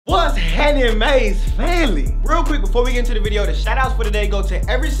DarrylHMayes family. Real quick before we get into the video, the shout outs for today go to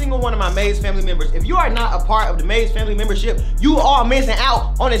every single one of my Mays family members. If you are not a part of the Mays family membership, you are missing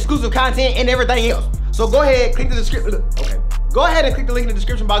out on exclusive content and everything else. So go ahead, click the description. Okay. Go ahead and click the link in the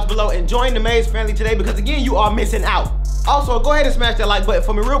description box below and join the Mays family today because again, you are missing out. Also, go ahead and smash that like button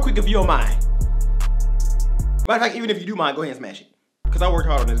for me real quick if you don't mind. Matter of fact, even if you do mind, go ahead and smash it. Because I worked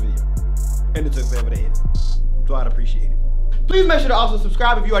hard on this video. And it took forever to edit. So I'd appreciate it. Please make sure to also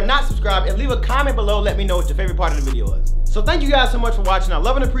subscribe if you are not subscribed and leave a comment below. Let me know what your favorite part of the video was. So thank you guys so much for watching. I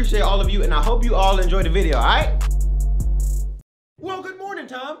love and appreciate all of you and I hope you all enjoy the video, all right? Well, good morning,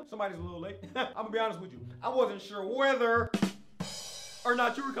 Tom. Somebody's a little late. I'm gonna be honest with you. I wasn't sure whether or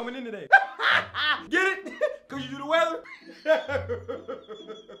not you were coming in today. Get it? Cause you do the weather?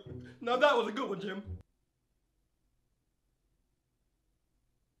 Now that was a good one, Jim.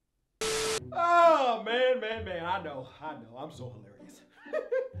 Oh, man. I know. I'm so hilarious.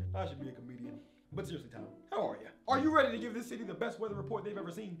 I should be a comedian. But seriously, Tom, how are you? Are you ready to give this city the best weather report they've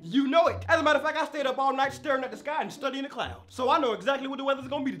ever seen? You know it. As a matter of fact, I stayed up all night staring at the sky and studying the clouds. So I know exactly what the weather's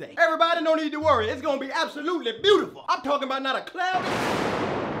gonna be today. Everybody don't need to worry. It's gonna be absolutely beautiful. I'm talking about not a cloud.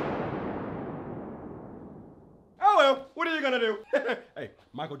 Oh well, what are you gonna do? Hey,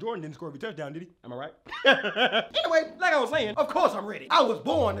 Michael Jordan didn't score every touchdown, did he? Am I right? Anyway, like I was saying, of course I'm ready. I was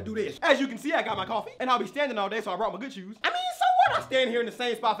born to do this. As you can see, I got my coffee, and I'll be standing all day, so I brought my good shoes. I mean, so what? I stand here in the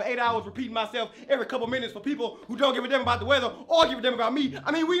same spot for 8 hours, repeating myself every couple minutes for people who don't give a damn about the weather or give a damn about me.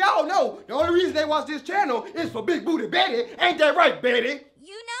 I mean, we all know the only reason they watch this channel is for Big Booty Betty. Ain't that right, Betty?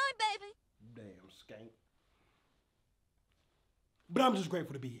 You know it, baby. Damn skank. But I'm just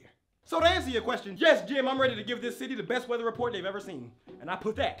grateful to be here. So to answer your question, yes, Jim, I'm ready to give this city the best weather report they've ever seen. And I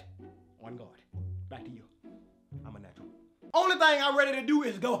put that on guard. Back to you. I'm a natural. Only thing I'm ready to do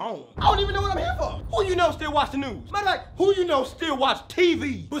is go home. I don't even know what I'm here for. Who you know still watch the news? Matter of fact, who you know still watch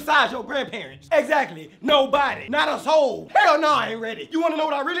TV besides your grandparents? Exactly, nobody, not a soul. Hell no, I ain't ready. You wanna know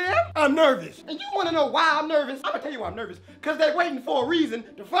what I really am? I'm nervous. And you wanna know why I'm nervous? I'm gonna tell you why I'm nervous. Cause they're waiting for a reason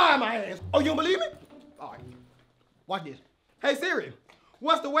to fire my ass. Oh, you don't believe me? All right, watch this. Hey Siri.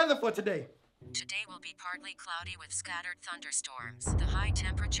 What's the weather for today? Today will be partly cloudy with scattered thunderstorms. The high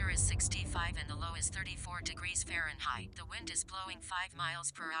temperature is 65 and the low is 34 degrees Fahrenheit. The wind is blowing 5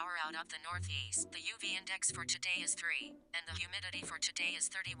 miles per hour out of the northeast. The UV index for today is 3, and the humidity for today is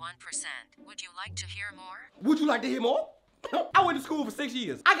 31%. Would you like to hear more? Would you like to hear more? I went to school for 6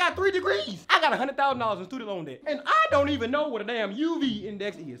 years. I got 3 degrees. I got $100,000 in student loan debt. And I don't even know what a damn UV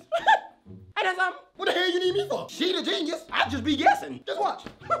index is. Hey, that's something. What the hell you need me for? She the genius. I just be guessing. Just watch.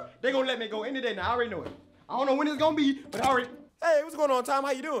 They gonna let me go any day now. I already know it. I don't know when it's gonna be, but I already. Hey, what's going on, Tom?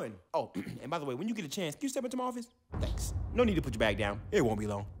 How you doing? Oh, and by the way, when you get a chance, can you step into my office? Thanks. No need to put your bag down. It won't be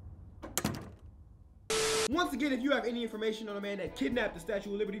long. Once again, if you have any information on a man that kidnapped the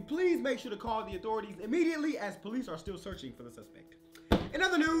Statue of Liberty, please make sure to call the authorities immediately as police are still searching for the suspect. In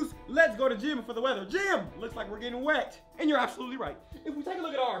other news, let's go to Jim for the weather. Jim, looks like we're getting wet. And you're absolutely right. If we take a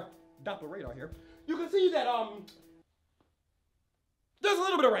look at our Doppler radar here, you can see that there's a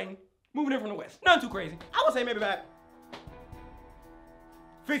little bit of rain moving in from the west. Nothing too crazy. I would say maybe about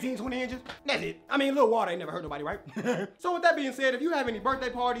 15, 20 inches. That's it. I mean, a little water ain't never hurt nobody, right? So with that being said, if you have any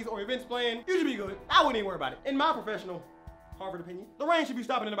birthday parties or events planned, you should be good. I wouldn't even worry about it. In my professional Harvard opinion, the rain should be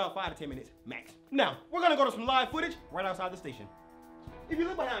stopping in about 5 to 10 minutes, max. Now, we're gonna go to some live footage right outside the station. If you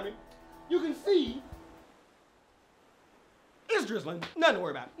look behind me, you can see it's drizzling. Nothing to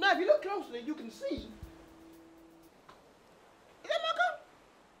worry about. Now, if you look closely, you can see. Is that my car?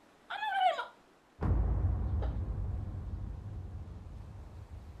 I know that ain't my.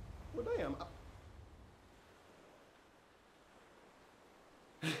 Well,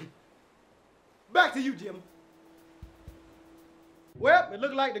 damn. Back to you, Jim. Well, it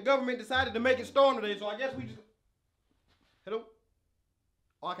looked like the government decided to make it storm today, so I guess we just. Hello?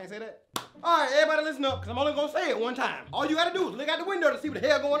 Oh, I can't say that? All right, everybody listen up, because I'm only going to say it one time. All you got to do is look out the window to see what the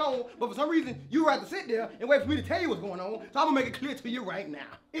hell going on, but for some reason, you rather sit there and wait for me to tell you what's going on, so I'm going to make it clear to you right now.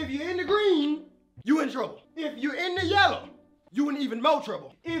 If you're in the green, you in trouble. If you're in the yellow, you in even more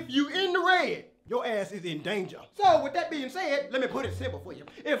trouble. If you in the red, your ass is in danger. So with that being said, let me put it simple for you.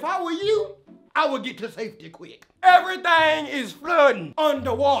 If I were you, I would get to safety quick. Everything is flooding,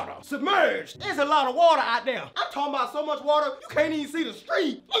 underwater, submerged. There's a lot of water out there. I'm talking about so much water, you can't even see the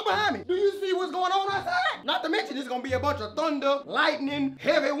street. Look behind me. Do you see what's going on outside? Not to mention, it's gonna be a bunch of thunder, lightning,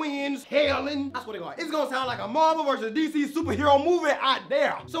 heavy winds, hailing. I swear to God, it's gonna sound like a Marvel versus DC superhero movie out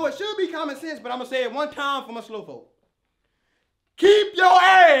there. So it should be common sense, but I'm gonna say it one time for my slow folk. Keep your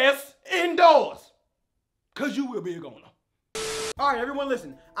ass indoors, cause you will be a goner. All right, everyone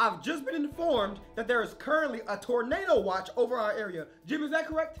listen. I've just been informed that there is currently a tornado watch over our area. Jim, is that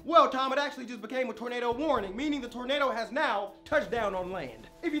correct? Well, Tom, it actually just became a tornado warning, meaning the tornado has now touched down on land.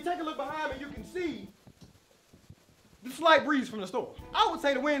 If you take a look behind me, you can see the slight breeze from the storm. I would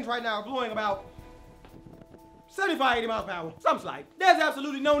say the winds right now are blowing about 75, 80 miles per hour, some slight. There's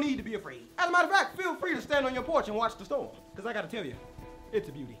absolutely no need to be afraid. As a matter of fact, feel free to stand on your porch and watch the storm, because I gotta tell you, it's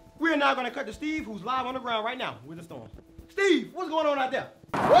a beauty. We're now gonna cut to Steve, who's live on the ground right now with the storm. Steve, what's going on out there?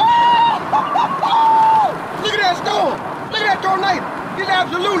 Look at that storm. Look at that tornado. It's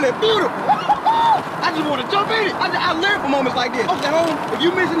absolutely beautiful. I just want to jump in it. I live for moments like this. Folks at home, if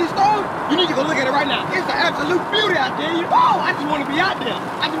you missing this storm, you need to go look at it right now. It's an absolute beauty out there. I just want to be out there.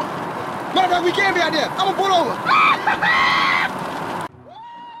 Matter of fact, we can be out there. I'm going to pull over. Look at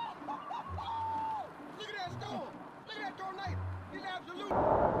that storm. Look at that tornado. It's absolute.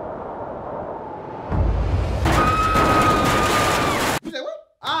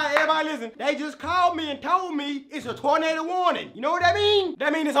 Alright, everybody listen. They just called me and told me it's a tornado warning. You know what that means?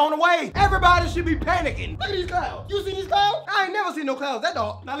 That means it's on the way. Everybody should be panicking. Look at these clouds. You see these clouds? I ain't never seen no clouds that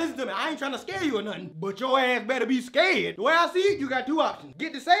dark. Now listen to me. I ain't trying to scare you or nothing, but your ass better be scared. The way I see it, you got two options.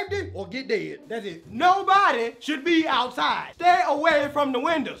 Get to safety or get dead. That's it. Nobody should be outside. Stay away from the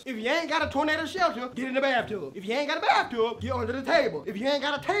windows. If you ain't got a tornado shelter, get in the bathtub. If you ain't got a bathtub, get under the table. If you ain't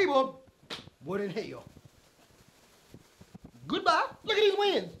got a table, what in hell? Goodbye. Look at these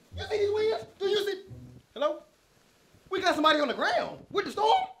winds. You see these winds? Do you see? Hello? We got somebody on the ground with the storm.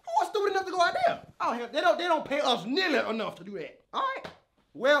 Who was stupid enough to go out there? Oh hell, they don't pay us nearly enough to do that. All right.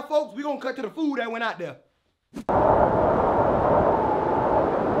 Well, folks, we gonna cut to the food that went out there.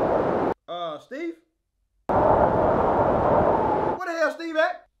 Steve? Where the hell Steve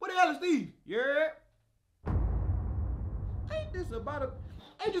at? Where the hell is Steve? Yeah. Ain't this about a...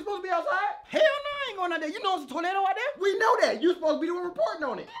 Ain't you supposed to be outside? Hell no, I ain't going out there. You know it's a tornado out there? We know that. You supposed to be the one reporting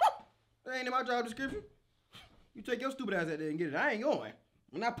on it. That ain't in my job description. You take your stupid ass out there and get it. I ain't going.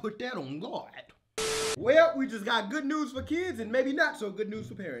 And I put that on God. Well, we just got good news for kids and maybe not so good news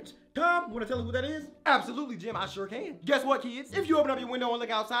for parents. Tom, want to tell us what that is? Absolutely, Jim, I sure can. Guess what, kids? If you open up your window and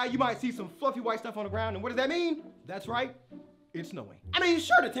look outside, you might see some fluffy white stuff on the ground. And what does that mean? That's right. It's snowing. I mean,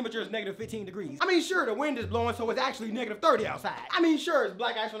 sure, the temperature is negative 15 degrees. I mean, sure, the wind is blowing, so it's actually negative 30 outside. I mean, sure, it's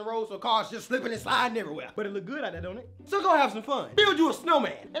black ice on the road, so cars just slipping and sliding everywhere. But it look good out there, don't it? So go have some fun. Build you a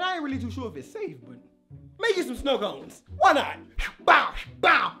snowman. And I ain't really too sure if it's safe, but make you some snow cones. Why not? Bow,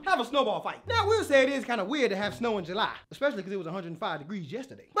 bow. Have a snowball fight. Now, we'll say it is kind of weird to have snow in July, especially because it was 105 degrees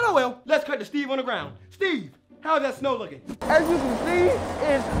yesterday. But oh well, let's cut to Steve on the ground. Steve, how's that snow looking? As you can see,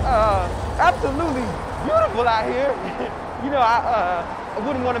 it's absolutely beautiful out here. You know, I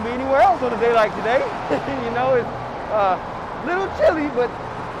wouldn't want to be anywhere else on a day like today. You know, it's a little chilly, but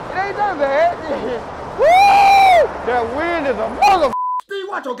it ain't that bad. Woo! That wind is a mother. Steve,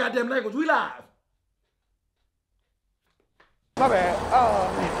 watch your goddamn language. We live. My bad.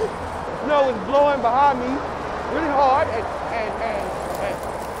 Snow is blowing behind me really hard,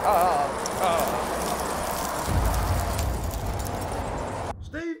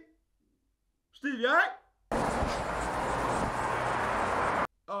 Steve, you all right?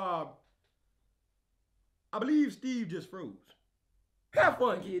 I believe Steve just froze. Have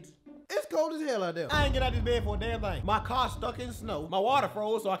fun, kids. It's cold as hell out there. I ain't get out of this bed for a damn thing. My car's stuck in snow. My water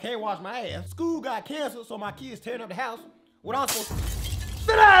froze, so I can't wash my ass. School got canceled, so my kids tearing up the house. What I'm supposed to...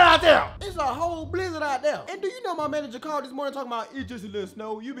 Sit down out there! It's a whole blizzard out there. And do you know my manager called this morning talking about it's just a little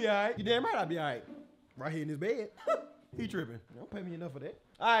snow, you be all right. You damn right I'll be all right. Right here in this bed. He tripping. Don't pay me enough for that.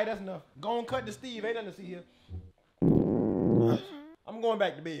 All right, that's enough. Go on, cut to Steve. Ain't nothing to see here. I'm going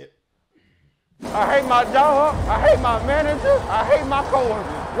back to bed. I hate my job, I hate my manager, I hate my coworkers.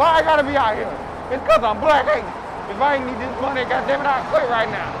 Why I gotta be out here? It's cause I'm black, ain't it? If I ain't need this money, goddammit, I'd quit right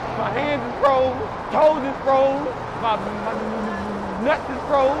now. My hands is froze, toes is froze, my nuts is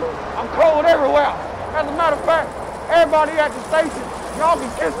froze. I'm cold everywhere. As a matter of fact, everybody at the station, y'all can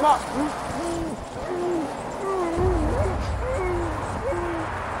kiss my...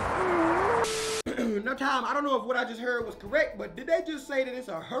 Now, Tom, I don't know if what I just heard was correct, but did they just say that it's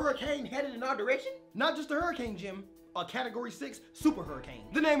a hurricane headed in our direction? Not just a hurricane, Jim. A Category 6 super hurricane.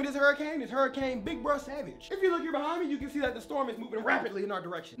 The name of this hurricane is Hurricane Big Bruh Savage. If you look here behind me, you can see that the storm is moving rapidly in our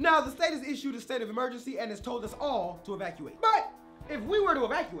direction. Now, the state has issued a state of emergency and has told us all to evacuate. But if we were to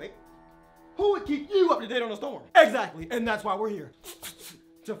evacuate, who would keep you up to date on the storm? Exactly, and that's why we're here.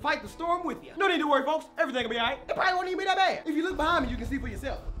 To fight the storm with you. No need to worry, folks. Everything will be all right. It probably won't even be that bad. If you look behind me, you can see for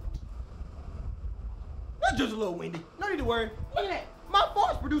yourself. That's just a little windy. No need to worry. Look at that. My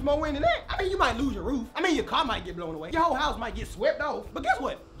force produced more wind than that. I mean, you might lose your roof. I mean, your car might get blown away. Your whole house might get swept off. But guess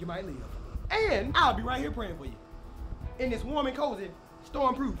what? You might live. And I'll be right here praying for you. in this warm and cozy,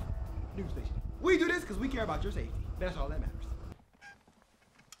 storm-proof news station. We do this because we care about your safety. That's all that matters.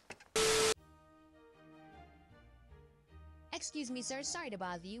 Excuse me, sir. Sorry to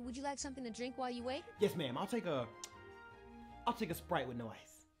bother you. Would you like something to drink while you wait? Yes, ma'am. I'll take a Sprite with no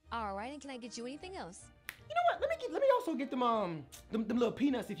ice. All right, and can I get you anything else? You know what? Let me also get them little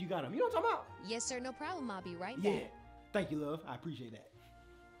peanuts if you got them. You know what I'm talking about? Yes, sir. No problem. I'll be right back. Yeah. Thank you, love. I appreciate that.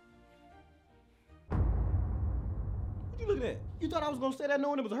 What you looking at? You thought I was gonna say that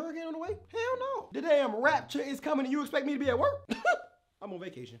knowing there was a hurricane on the way? Hell no. The damn rapture is coming and you expect me to be at work? I'm on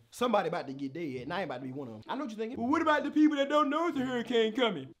vacation. Somebody about to get dead and I ain't about to be one of them. I know what you're thinking. Well, what about the people that don't know it's a hurricane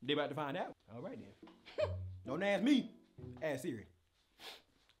coming? They about to find out. All right then. Don't ask me. Ask Siri.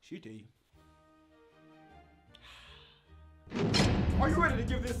 She'll tell you. Are you ready to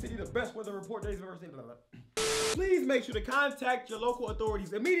give this city the best weather report days I've ever seen? Blah, blah, blah. Please make sure to contact your local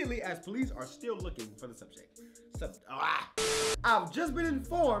authorities immediately as police are still looking for the subject. I've just been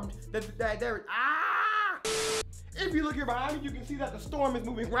informed that there is If you look here behind me, you can see that the storm is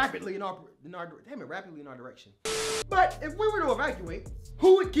moving rapidly in our direction. But if we were to evacuate,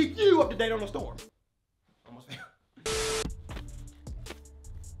 who would keep you up to date on the storm? Almost failed.